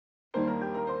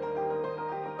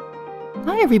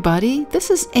Hi everybody,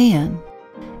 this is Anne.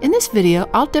 In this video,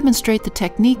 I'll demonstrate the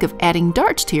technique of adding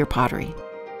darts to your pottery.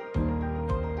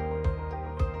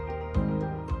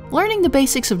 Learning the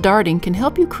basics of darting can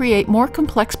help you create more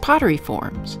complex pottery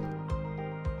forms.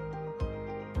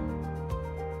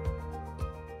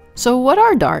 So what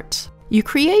are darts? You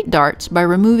create darts by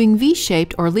removing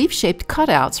V-shaped or leaf-shaped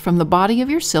cutouts from the body of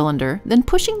your cylinder, then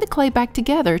pushing the clay back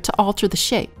together to alter the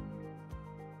shape.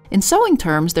 In sewing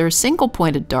terms, there are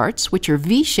single-pointed darts, which are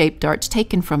V-shaped darts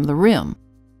taken from the rim.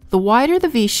 The wider the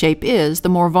V-shape is, the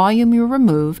more volume you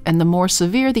remove and the more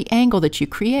severe the angle that you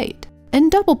create. And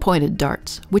double-pointed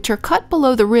darts, which are cut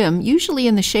below the rim, usually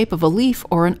in the shape of a leaf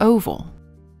or an oval.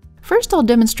 First, I'll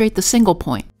demonstrate the single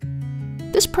point.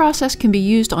 This process can be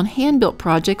used on hand-built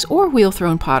projects or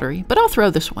wheel-thrown pottery, but I'll throw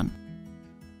this one.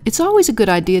 It's always a good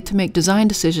idea to make design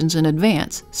decisions in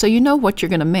advance, so you know what you're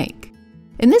going to make.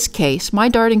 In this case, my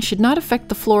darting should not affect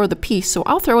the floor of the piece, so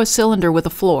I'll throw a cylinder with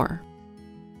a floor.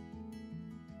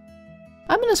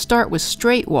 I'm going to start with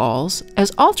straight walls,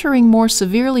 as altering more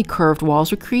severely curved walls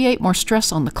would create more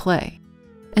stress on the clay.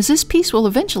 As this piece will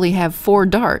eventually have 4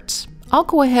 darts, I'll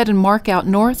go ahead and mark out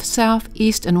north, south,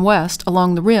 east, and west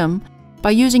along the rim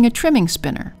by using a trimming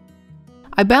spinner.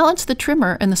 I balance the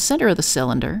trimmer in the center of the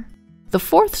cylinder. The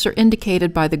fourths are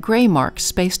indicated by the gray marks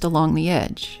spaced along the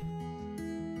edge.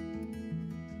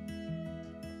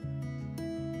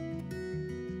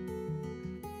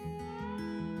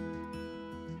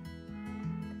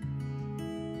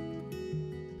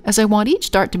 As I want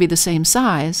each dart to be the same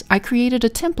size, I created a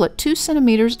template 2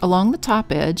 centimeters along the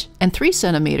top edge and 3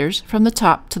 centimeters from the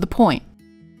top to the point.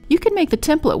 You can make the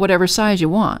template whatever size you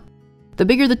want. The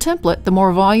bigger the template, the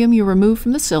more volume you remove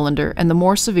from the cylinder and the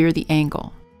more severe the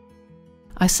angle.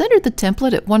 I centered the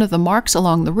template at one of the marks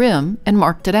along the rim and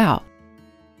marked it out.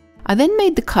 I then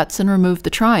made the cuts and removed the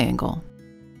triangle.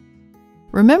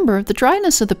 Remember, the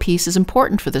dryness of the piece is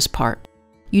important for this part.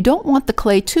 You don't want the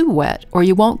clay too wet, or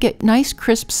you won't get nice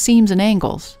crisp seams and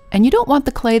angles. And you don't want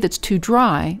the clay that's too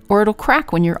dry, or it'll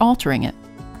crack when you're altering it.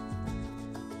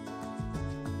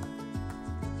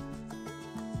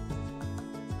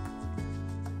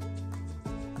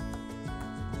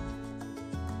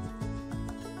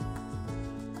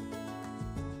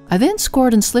 I then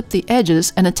scored and slipped the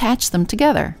edges and attached them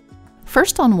together,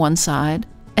 first on one side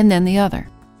and then the other.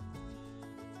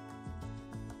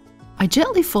 I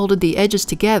gently folded the edges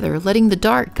together, letting the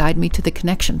dart guide me to the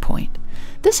connection point.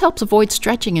 This helps avoid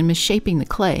stretching and misshaping the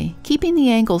clay, keeping the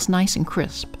angles nice and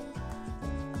crisp.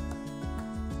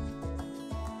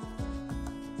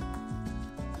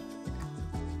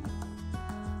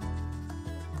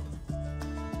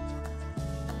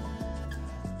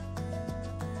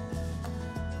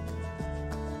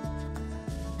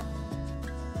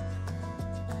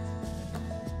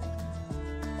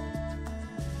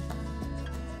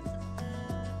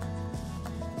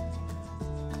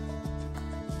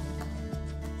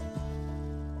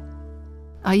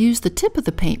 I use the tip of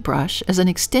the paintbrush as an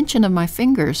extension of my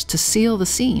fingers to seal the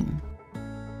seam.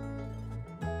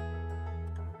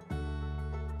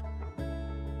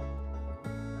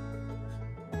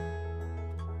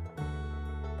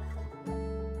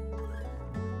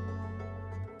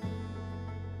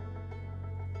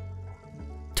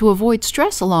 To avoid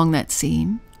stress along that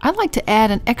seam, I like to add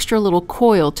an extra little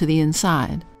coil to the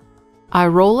inside. I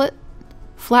roll it,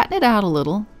 flatten it out a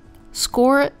little,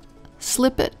 score it,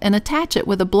 slip it, and attach it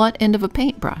with a blunt end of a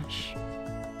paintbrush.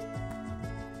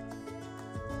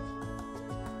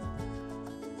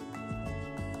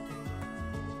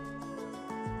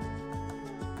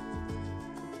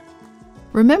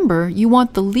 Remember, you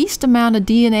want the least amount of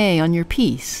DNA on your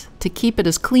piece to keep it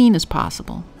as clean as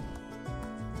possible.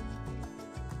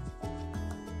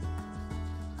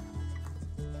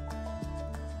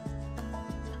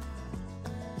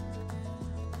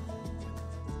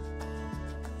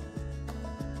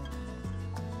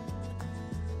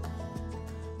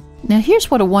 Now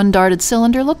here's what a one-darted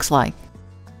cylinder looks like.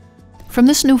 From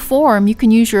this new form, you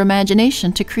can use your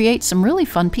imagination to create some really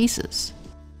fun pieces.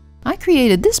 I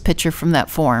created this picture from that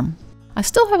form. I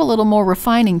still have a little more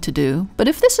refining to do, but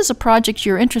if this is a project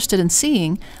you're interested in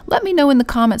seeing, let me know in the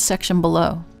comments section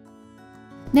below.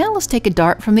 Now let's take a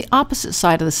dart from the opposite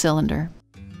side of the cylinder.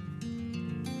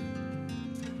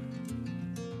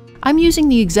 I'm using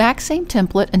the exact same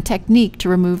template and technique to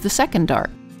remove the second dart.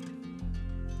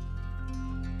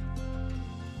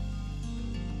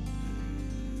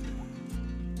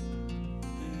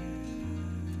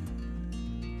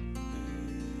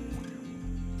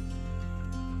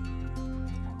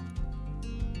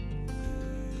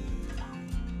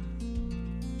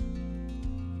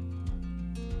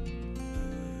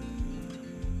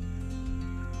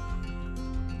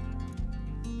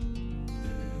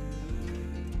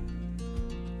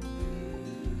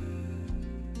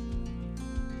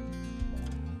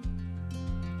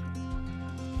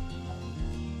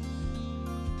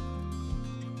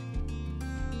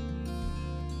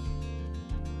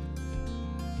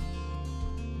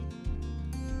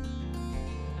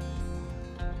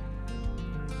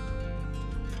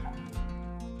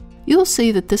 You'll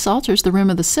see that this alters the rim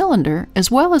of the cylinder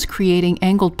as well as creating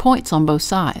angled points on both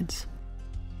sides.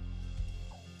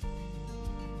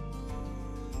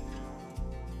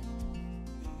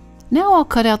 Now I'll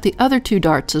cut out the other two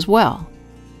darts as well.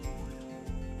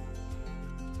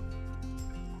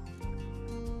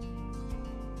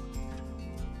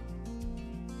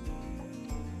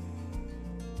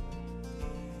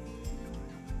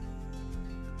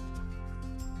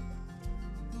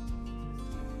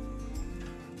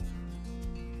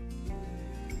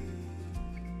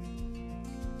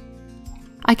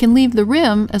 I can leave the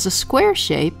rim as a square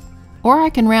shape, or I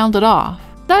can round it off.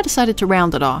 I decided to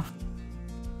round it off.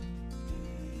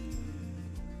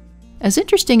 As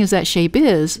interesting as that shape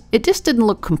is, it just didn't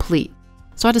look complete,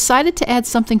 so I decided to add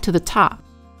something to the top.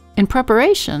 In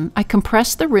preparation, I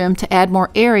compressed the rim to add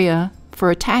more area for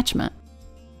attachment.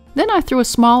 Then I threw a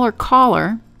smaller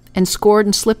collar and scored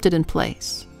and slipped it in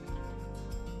place.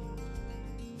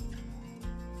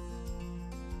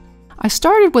 I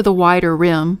started with a wider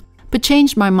rim, but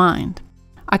changed my mind.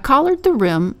 I collared the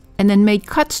rim and then made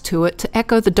cuts to it to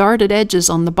echo the darted edges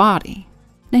on the body.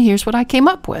 Now here's what I came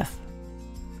up with.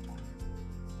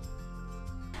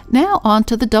 Now on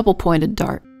to the double-pointed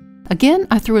dart. Again,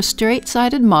 I threw a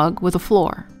straight-sided mug with a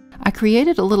floor. I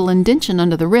created a little indentation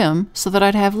under the rim so that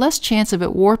I'd have less chance of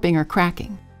it warping or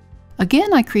cracking.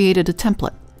 Again, I created a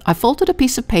template. I folded a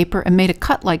piece of paper and made a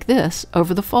cut like this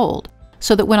over the fold,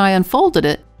 so that when I unfolded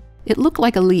it, it looked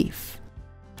like a leaf.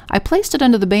 I placed it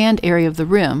under the band area of the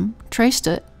rim, traced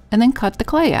it, and then cut the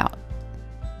clay out.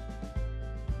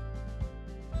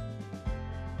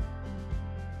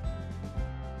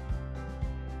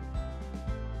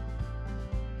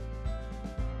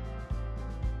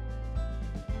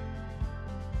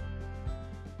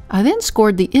 I then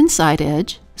scored the inside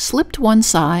edge, slipped one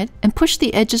side, and pushed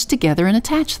the edges together and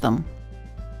attached them.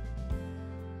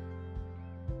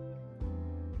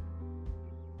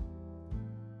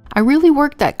 I really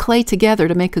worked that clay together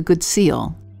to make a good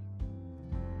seal.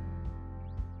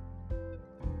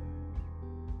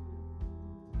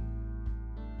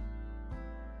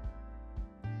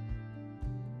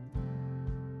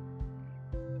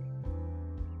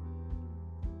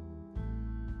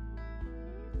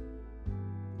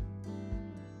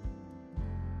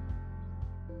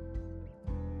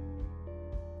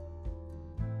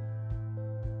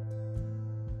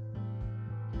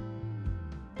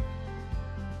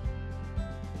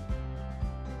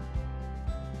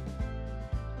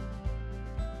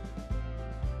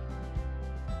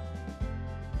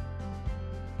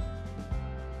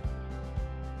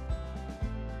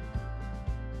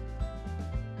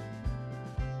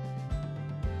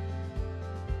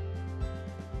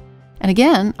 And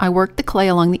again, I worked the clay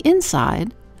along the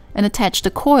inside and attached a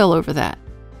coil over that.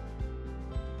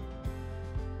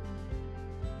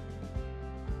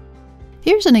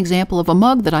 Here's an example of a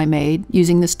mug that I made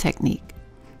using this technique.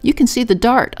 You can see the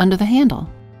dart under the handle.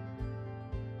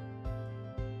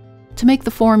 To make the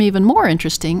form even more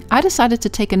interesting, I decided to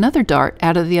take another dart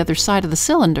out of the other side of the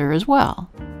cylinder as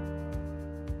well.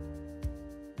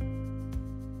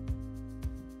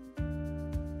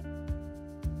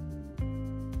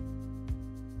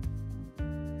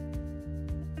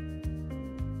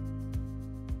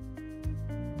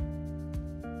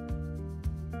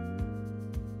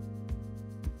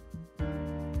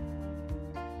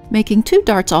 Making two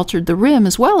darts altered the rim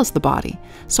as well as the body,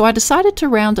 so I decided to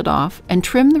round it off and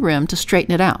trim the rim to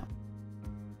straighten it out.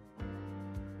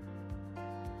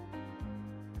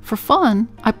 For fun,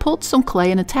 I pulled some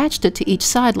clay and attached it to each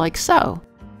side like so.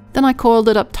 Then I coiled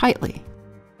it up tightly.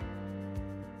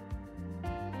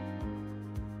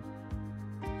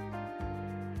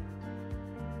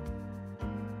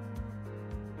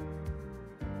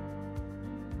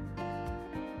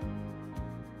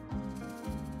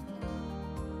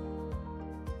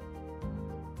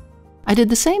 I did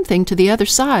the same thing to the other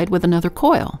side with another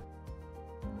coil.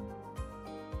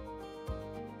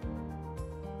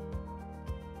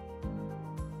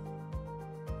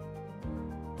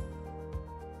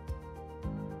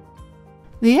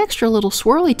 The extra little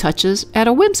swirly touches add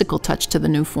a whimsical touch to the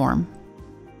new form.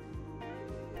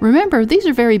 Remember, these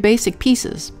are very basic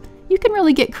pieces. You can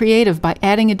really get creative by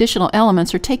adding additional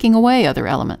elements or taking away other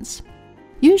elements.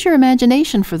 Use your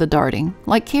imagination for the darting,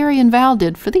 like Carrie and Val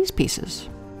did for these pieces.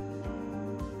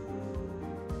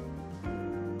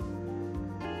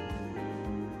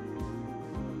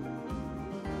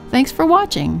 Thanks for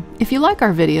watching. If you like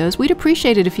our videos, we'd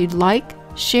appreciate it if you'd like,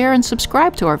 share, and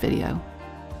subscribe to our video.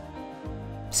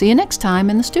 See you next time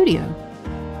in the studio.